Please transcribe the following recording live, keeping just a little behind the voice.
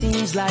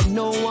seems like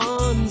no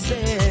one's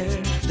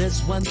there.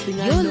 There's one thing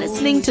I know. You're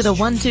listening to the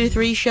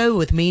 123 show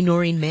with me,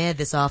 Noreen Mayer,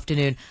 this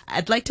afternoon.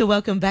 I'd like to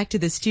welcome back to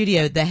the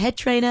studio the head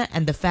trainer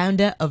and the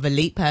founder of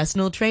Elite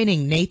Personal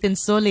Training, Nathan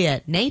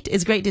Solia. Nate,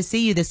 it's great to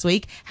see you this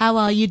week. How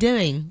are you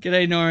doing?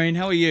 G'day, Noreen.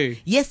 How are you?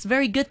 Yes,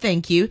 very good,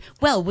 thank you.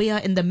 Well, we are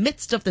in the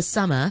midst of the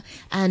summer,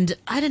 and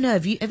I don't know,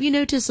 have you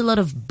noticed a lot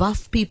of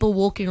buff people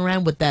walking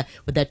around with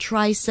their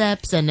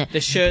triceps and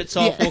the shirts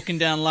off, walking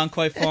down Lang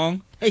Kwai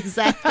Fong?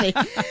 Exactly.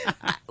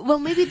 Well,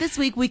 maybe this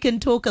week we can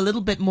talk a little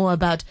bit more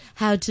about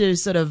how to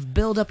sort of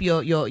build up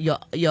your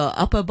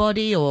upper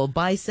body or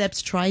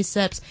biceps,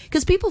 triceps,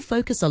 because people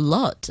focus a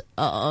lot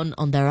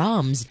on their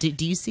arms.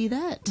 Do you see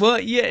that? Well,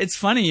 yeah, it's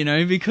funny,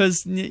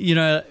 because,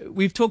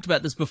 we've talked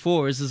about this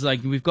before. Is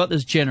like we've got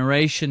this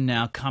generation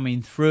now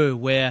coming through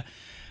where,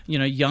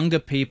 younger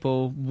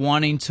people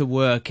wanting to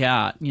work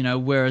out,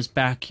 whereas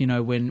back,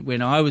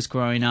 when I was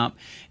growing up,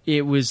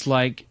 it was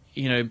like,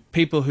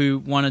 people who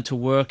wanted to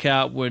work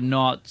out were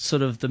not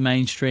sort of the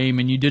mainstream,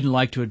 and you didn't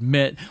like to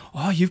admit,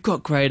 oh, you've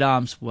got great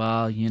arms.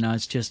 Well,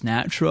 it's just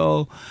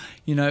natural,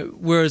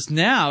 whereas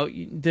now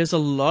there's a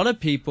lot of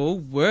people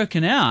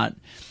working out,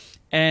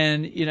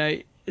 and,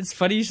 it's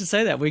funny you should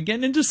say that. We're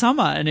getting into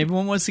summer and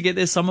everyone wants to get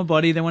their summer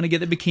body. They want to get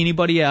their bikini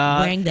body out.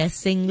 Wearing their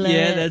singlet.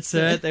 Yeah, that's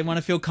it. They want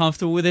to feel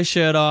comfortable with their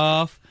shirt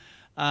off.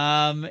 So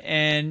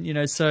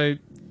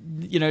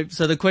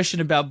the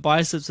question about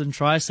biceps and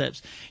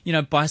triceps,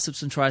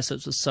 biceps and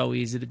triceps are so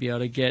easy to be able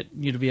to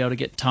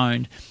get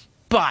toned.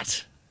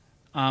 But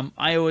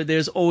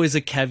there's always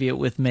a caveat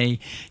with me.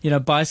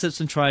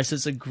 Biceps and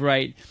triceps are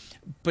great,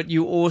 but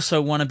you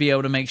also want to be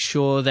able to make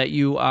sure that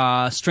you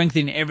are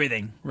strengthening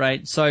everything,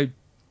 right? So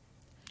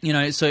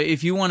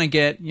if you want to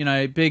get,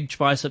 big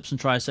biceps and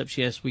triceps,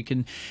 yes, you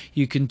can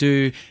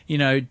do,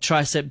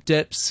 tricep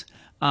dips.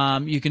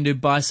 You can do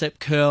bicep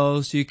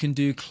curls. You can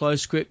do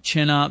close grip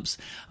chin-ups.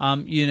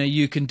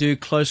 You can do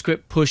close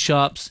grip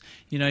push-ups.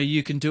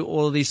 You can do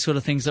all of these sort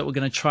of things that we're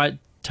going to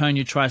tone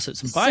your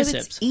triceps and biceps. So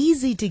it's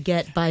easy to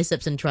get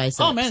biceps and triceps.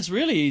 Oh man, it's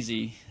really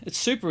easy. It's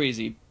super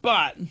easy.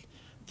 But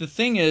the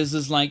thing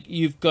is like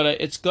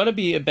it's got to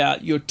be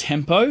about your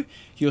tempo,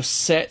 your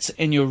sets,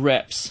 and your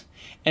reps.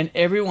 And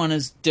everyone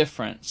is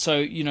different.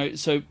 So,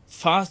 so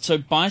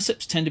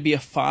biceps tend to be a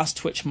fast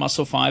twitch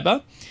muscle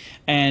fiber,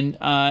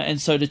 and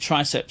so do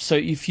triceps. So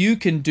if you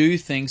can do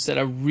things that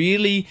are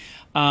really,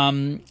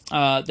 heavy,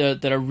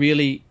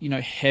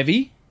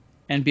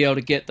 and be able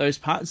to get those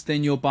parts,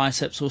 then your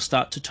biceps will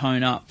start to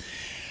tone up.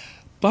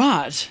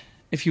 But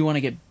if you want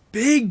to get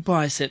big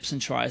biceps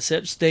and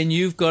triceps, then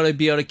you've got to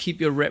be able to keep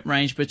your rep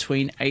range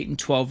between 8 and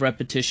 12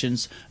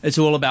 repetitions. It's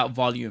all about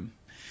volume.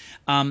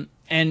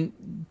 And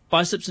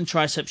biceps and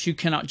triceps, you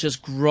cannot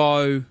just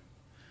grow,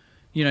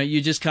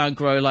 you just can't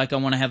grow like I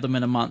want to have them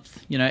in a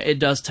month. It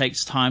does take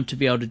time to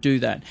be able to do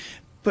that.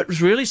 But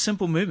it's really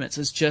simple movements.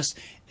 It's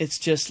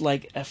just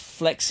like a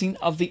flexing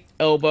of the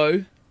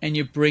elbow, and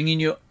you're bringing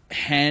your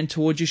hand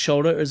towards your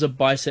shoulder as a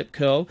bicep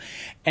curl,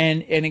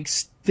 and an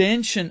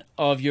extension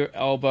of your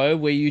elbow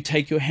where you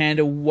take your hand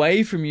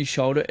away from your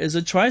shoulder is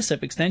a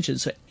tricep extension.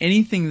 So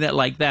anything that,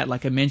 like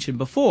I mentioned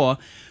before,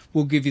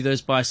 will give you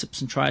those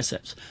biceps and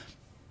triceps.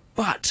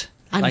 But,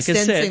 I'm like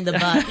sensing I said, the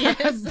but,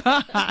 yes.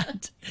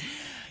 but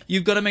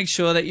you've got to make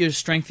sure that you're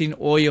strengthening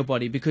all your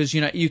body, because,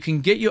 you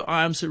can get your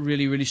arms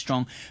really, really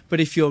strong.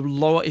 But if your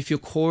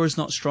core is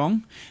not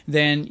strong,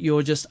 then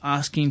you're just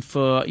asking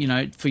for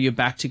your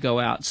back to go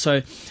out.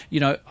 So,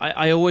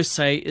 I always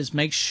say is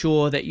make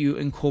sure that you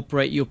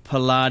incorporate your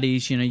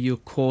Pilates, your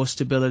core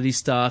stability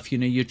stuff,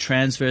 your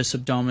transverse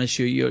abdominals,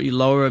 your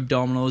lower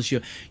abdominals,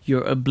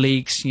 your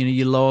obliques,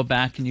 your lower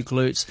back and your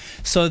glutes.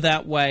 So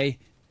that way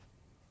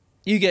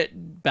you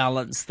get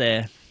balance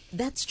there.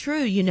 That's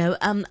true,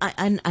 and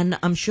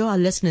I'm sure our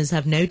listeners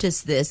have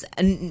noticed this,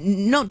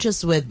 and not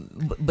just with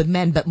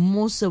men, but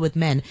more so with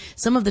men.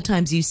 Some of the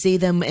times you see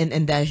them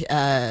in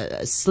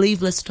their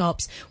sleeveless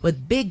tops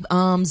with big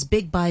arms,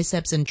 big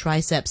biceps and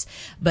triceps,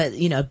 but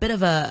a bit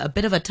of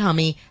a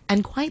tummy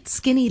and quite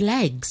skinny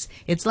legs.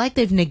 It's like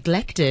they've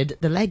neglected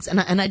the legs, and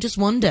I just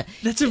wonder.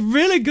 That's a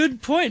really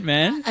good point,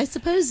 man. I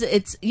suppose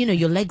it's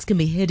your legs can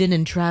be hidden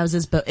in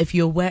trousers, but if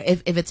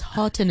it's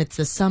hot and it's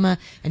the summer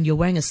and you're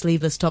wearing a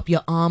sleeveless top,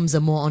 your arms are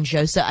more on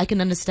show. So I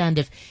can understand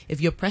if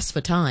you're pressed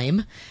for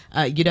time,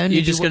 you don't.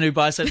 You're just going to do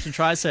biceps and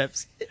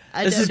triceps.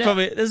 This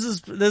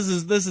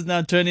is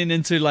now turning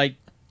into like,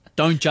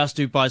 don't just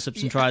do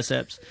biceps and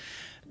triceps.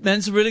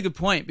 That's a really good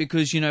point,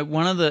 because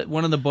one of the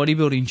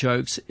bodybuilding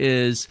jokes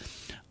is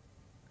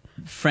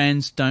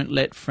friends don't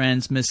let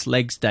friends miss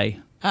legs day.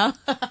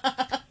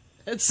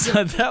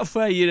 So that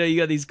way, you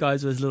got these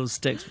guys with little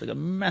sticks, but they got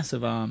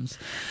massive arms.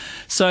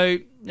 So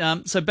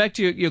so back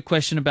to your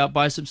question about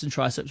biceps and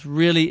triceps.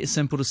 Really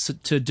simple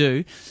to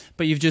do,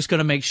 but you've just got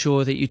to make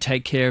sure that you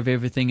take care of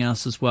everything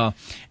else as well.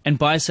 And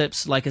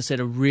biceps, like I said,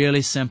 are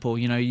really simple.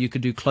 You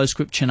could do close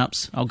grip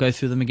chin-ups. I'll go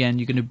through them again.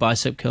 You can do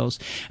bicep curls,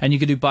 and you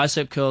can do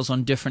bicep curls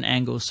on different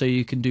angles. So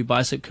you can do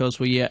bicep curls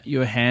where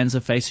your hands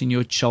are facing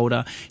your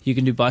shoulder. You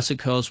can do bicep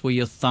curls where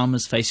your thumb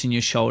is facing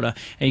your shoulder,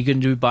 and you can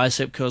do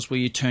bicep curls where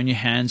you turn your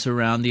hands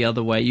around the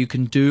other way. You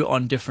can do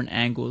on different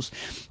angles.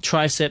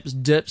 Triceps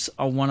dips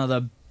are one of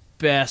the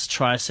best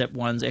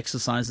tricep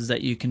exercises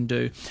that you can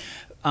do.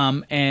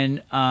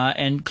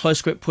 And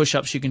close grip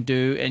push-ups you can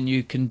do, and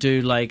you can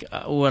do like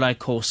what I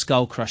call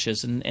skull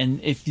crushers,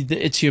 and if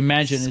it's you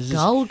imagine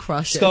skull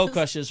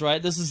crushers,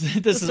 right? This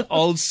is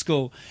old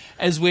school,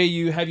 as where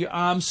you have your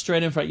arms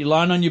straight in front, you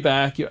line on your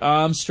back, your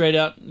arms straight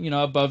out,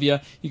 above you.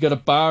 You got a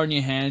bar in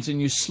your hands,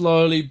 and you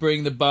slowly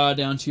bring the bar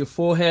down to your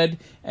forehead,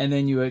 and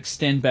then you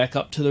extend back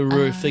up to the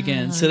roof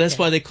again. So that's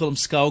why they call them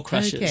skull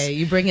crushers. Okay,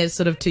 you bring it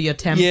sort of to your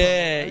temple.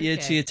 Yeah,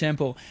 to your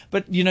temple.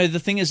 But the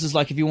thing is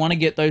like if you want to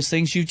get those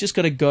things, you've just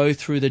got to go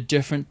through the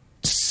different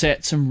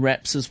sets and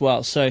reps as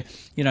well. So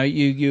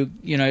you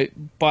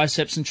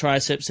biceps and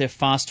triceps, they're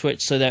fast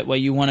twitch, so that way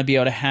you want to be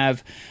able to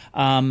have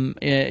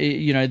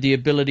the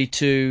ability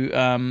to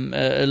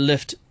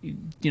lift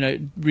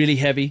really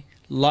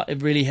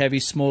heavy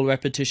small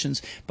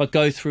repetitions, but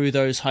go through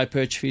those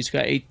hypertrophies. You've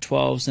got 8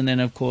 12s, and then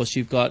of course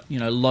you've got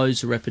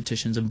loads of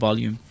repetitions and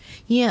volume.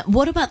 Yeah.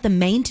 What about the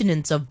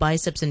maintenance of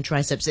biceps and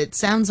triceps? It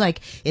sounds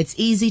like it's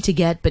easy to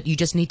get, but you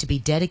just need to be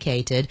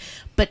dedicated.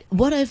 But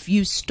what if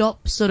you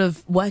stop sort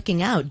of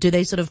working out? Do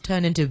they sort of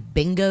turn into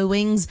bingo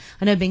wings?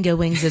 I know bingo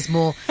wings is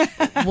more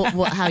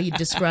how you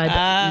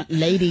describe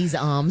ladies'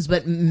 arms,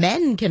 but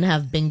men can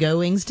have bingo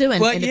wings too.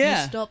 And if you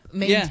stop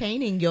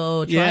maintaining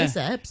your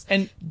triceps,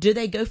 and do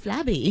they go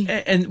flabby?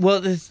 And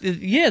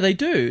they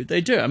do.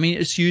 They do. I mean,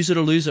 it's use it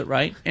or lose it,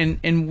 right?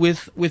 And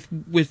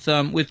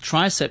with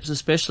triceps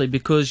especially,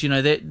 because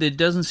there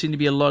doesn't seem to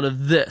be a lot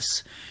of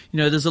this.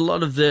 There's a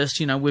lot of this.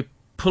 We're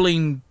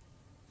pulling.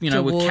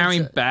 We're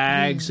carrying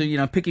bags,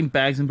 picking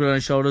bags and putting on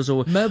our shoulders,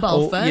 or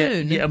mobile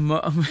phone.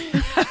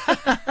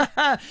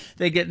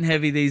 They're getting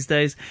heavy these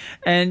days,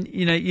 and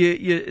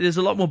there's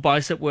a lot more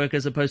bicep work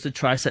as opposed to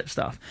tricep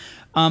stuff,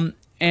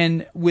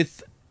 and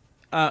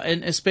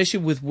especially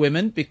with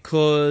women,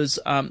 because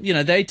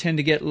they tend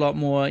to get a lot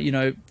more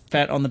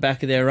fat on the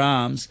back of their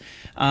arms.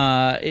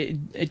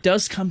 It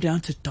does come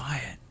down to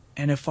diet,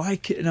 and if I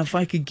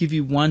could give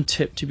you one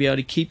tip to be able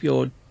to keep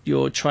your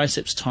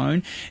triceps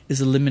tone,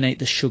 is eliminate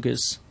the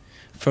sugars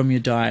from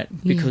your diet,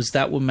 because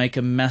that will make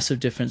a massive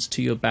difference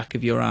to your back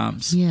of your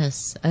arms.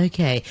 Yes.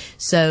 Okay.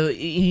 So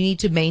you need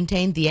to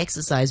maintain the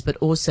exercise, but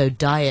also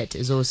diet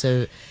is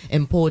also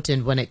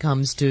important when it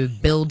comes to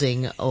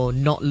building or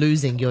not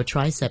losing your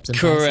triceps and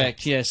correct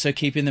biceps. Yeah, so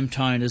keeping them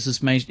toned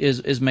is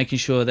making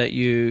sure that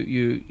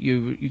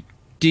you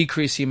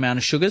decrease the amount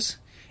of sugars,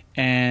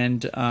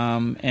 and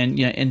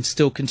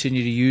still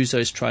continue to use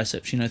those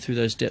triceps, through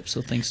those dips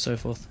or things, so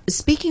forth.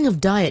 Speaking of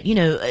diet,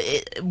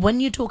 when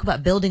you talk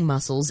about building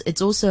muscles,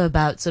 it's also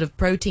about sort of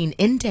protein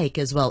intake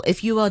as well.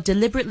 If you are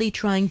deliberately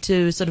trying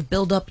to sort of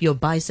build up your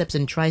biceps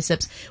and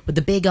triceps with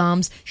the big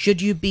arms,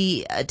 should you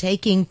be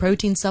taking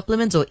protein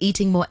supplements or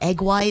eating more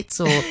egg whites,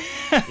 or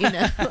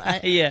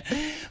Yeah.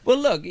 Well,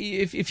 look,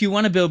 if you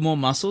want to build more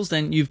muscles,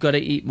 then you've got to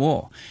eat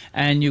more,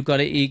 and you've got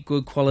to eat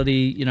good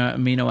quality,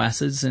 amino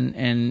acids,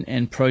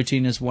 and protein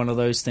is one of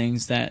those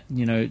things that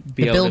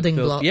building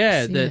blocks.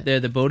 Yeah, they're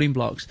the building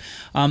blocks.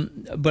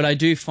 But I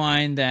do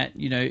find that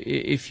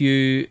if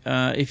you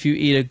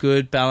eat a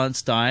good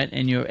balanced diet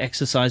and you're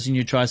exercising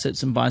your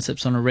triceps and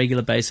biceps on a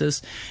regular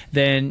basis,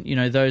 then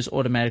those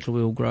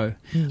automatically will grow.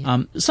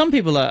 Some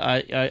people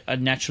are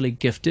naturally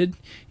gifted.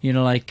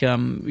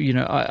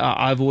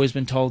 I've always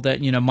been told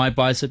that my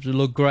biceps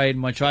look great and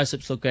my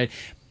triceps look great.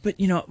 But,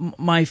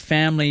 my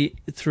family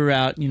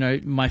throughout,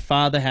 my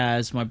father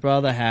has, my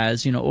brother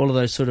has, all of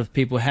those sort of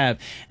people have.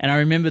 And I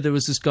remember there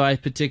was this guy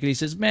particularly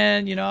says,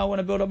 man, I want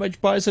to build up my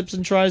biceps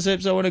and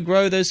triceps. I want to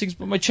grow those things.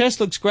 But my chest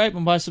looks great,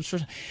 my biceps.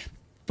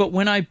 But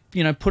when I,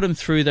 put him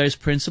through those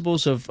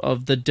principles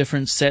of the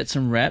different sets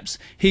and reps,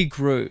 he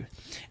grew.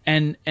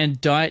 And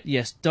diet,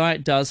 yes,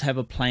 diet does have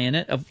a play in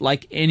it.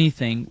 Like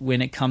anything,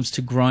 when it comes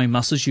to growing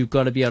muscles, you've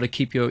got to be able to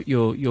keep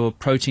your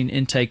protein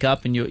intake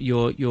up and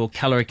your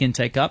caloric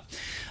intake up.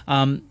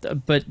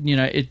 But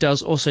it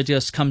does also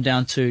just come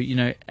down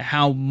to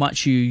how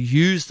much you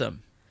use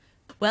them.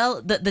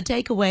 Well, the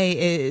takeaway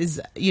is,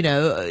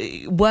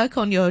 work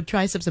on your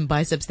triceps and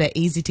biceps. They're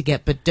easy to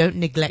get, but don't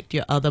neglect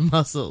your other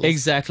muscles.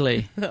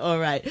 Exactly. All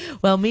right.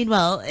 Well,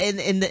 meanwhile,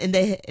 in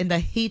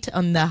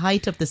the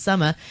height of the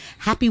summer,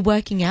 happy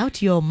working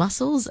out your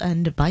muscles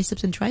and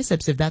biceps and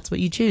triceps, if that's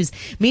what you choose.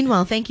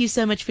 Meanwhile, thank you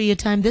so much for your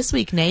time this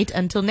week, Nate.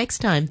 Until next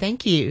time,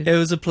 thank you. It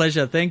was a pleasure. Thank you.